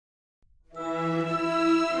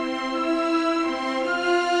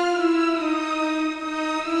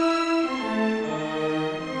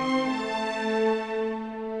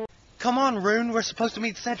were supposed to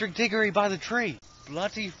meet Cedric Diggory by the tree.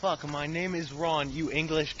 Bloody fuck, my name is Ron, you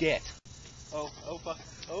English git. Oh fuck,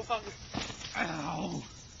 oh fuck. Ow.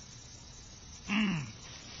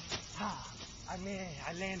 I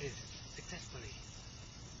landed successfully.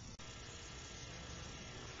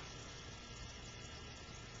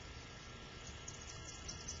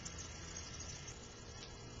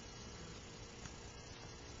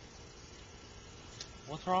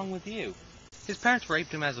 What's wrong with you? His parents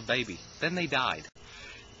raped him as a baby, then they died.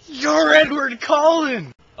 You're Edward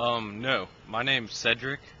Cullen! No. My name's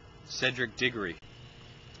Cedric Diggory.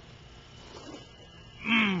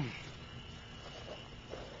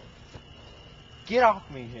 Get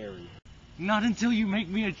off me, Harry. Not until you make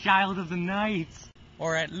me a child of the night.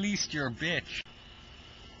 Or at least you're a bitch.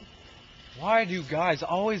 Why do guys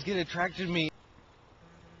always get attracted to me?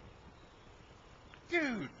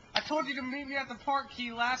 Dude, I told you to meet me at the park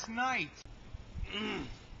key last night.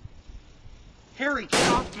 Harry,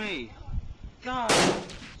 get off me. God.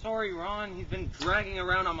 Sorry, Ron. He's been dragging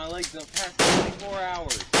around on my legs the past 24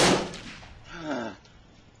 hours.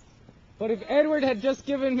 But if Edward had just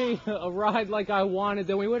given me a ride like I wanted,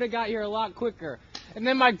 then we would have got here a lot quicker. And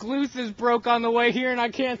then my gluces broke on the way here and I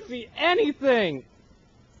can't see anything!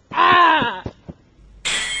 Ah!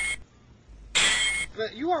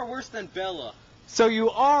 But you are worse than Bella. So you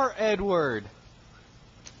are Edward.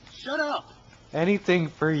 Shut up! Anything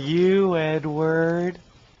for you, Edward.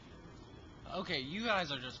 Okay, you guys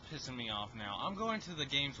are just pissing me off now. I'm going to the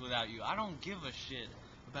games without you. I don't give a shit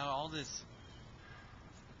about all this.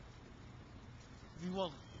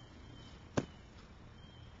 Well,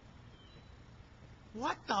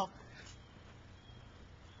 what the?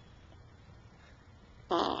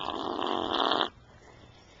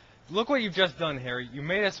 Look what you've just done, Harry. You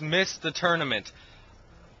made us miss the tournament.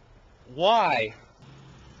 Why?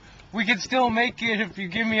 We can still make it if you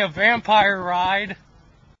give me a vampire ride.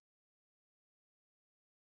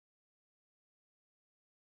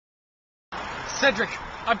 Cedric,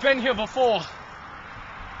 I've been here before.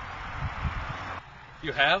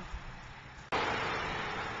 You have?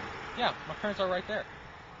 Yeah, my parents are right there.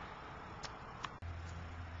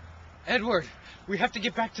 Edward, we have to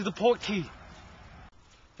get back to the port key.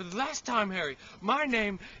 For the last time, Harry, my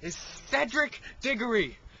name is Cedric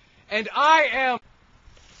Diggory, and I am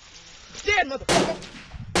dead, motherfucker!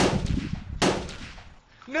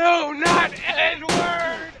 No, not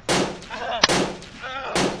Edward!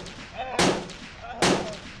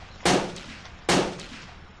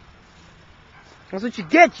 That's what you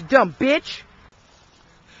get, you dumb bitch!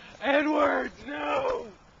 Edward, no!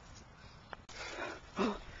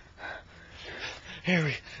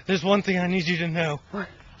 Harry, there's one thing I need you to know. What?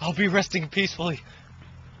 I'll be resting peacefully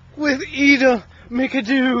with Ida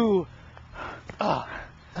McAdoo.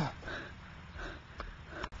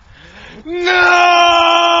 No!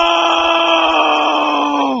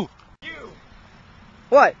 You!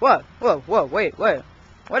 What? Whoa, wait. What'd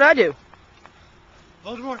I do?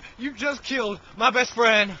 Voldemort, you just killed my best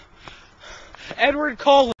friend, Edward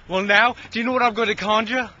Cullen. Well now, do you know what I'm going to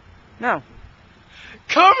conjure? No.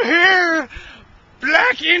 Come here,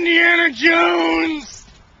 Black Indiana Jones!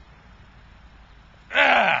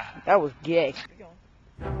 That was gay.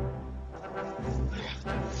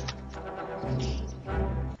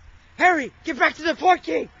 Harry, get back to the port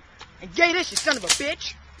key! And gay this, you son of a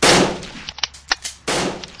bitch!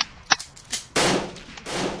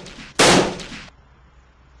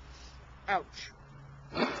 Ouch.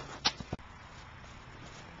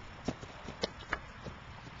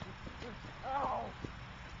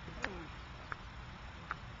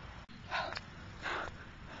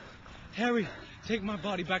 Harry, take my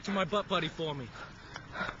body back to my butt buddy for me.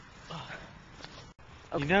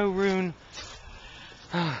 Okay. You know, Rune,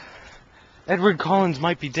 Edward Collins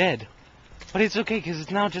might be dead. But it's okay, because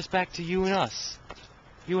it's now just back to you and us.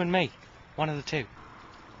 You and me. One of the two.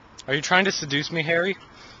 Are you trying to seduce me, Harry?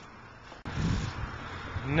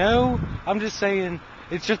 No, I'm just saying,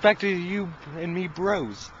 it's just back to you and me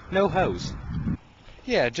bros. No hoes.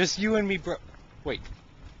 Yeah, just you and me bro... Wait.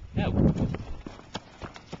 No.